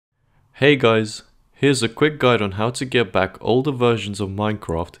Hey guys, here's a quick guide on how to get back older versions of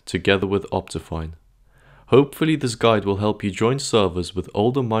Minecraft together with Optifine. Hopefully this guide will help you join servers with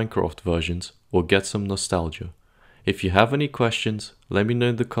older Minecraft versions or get some nostalgia. If you have any questions, let me know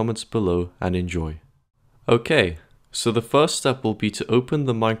in the comments below and enjoy. Okay, so the first step will be to open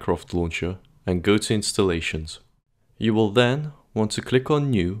the Minecraft launcher and go to installations. You will then want to click on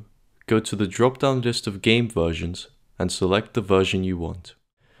New, go to the drop-down list of game versions and select the version you want.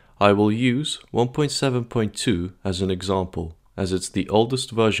 I will use 1.7.2 as an example, as it's the oldest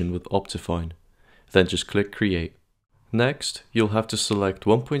version with Optifine. Then just click Create. Next, you'll have to select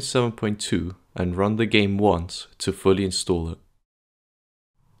 1.7.2 and run the game once to fully install it.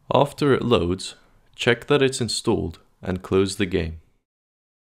 After it loads, check that it's installed and close the game.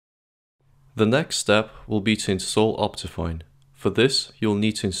 The next step will be to install Optifine. For this, you'll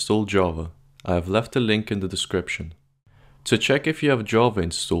need to install Java. I have left a link in the description. To check if you have Java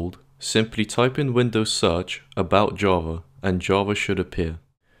installed, simply type in Windows search about Java and Java should appear.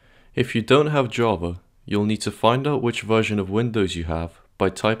 If you don't have Java, you'll need to find out which version of Windows you have by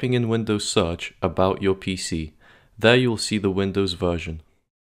typing in Windows search about your PC. There you'll see the Windows version.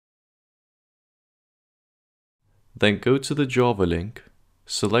 Then go to the Java link,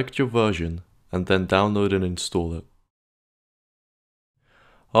 select your version, and then download and install it.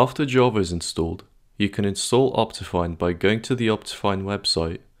 After Java is installed, you can install Optifine by going to the Optifine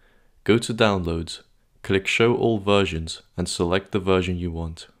website, go to Downloads, click Show All Versions and select the version you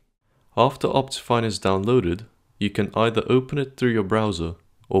want. After Optifine is downloaded, you can either open it through your browser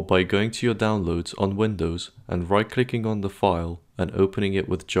or by going to your downloads on Windows and right-clicking on the file and opening it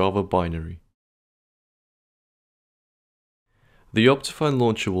with Java binary. The Optifine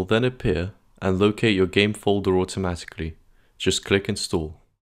launcher will then appear and locate your game folder automatically. Just click Install.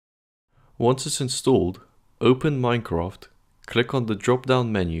 Once it's installed, open Minecraft, click on the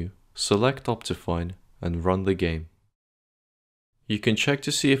drop-down menu, select Optifine and run the game. You can check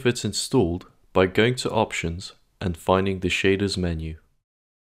to see if it's installed by going to Options and finding the Shaders menu.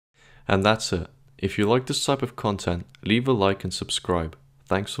 And that's it. If you like this type of content, leave a like and subscribe.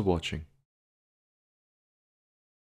 Thanks for watching.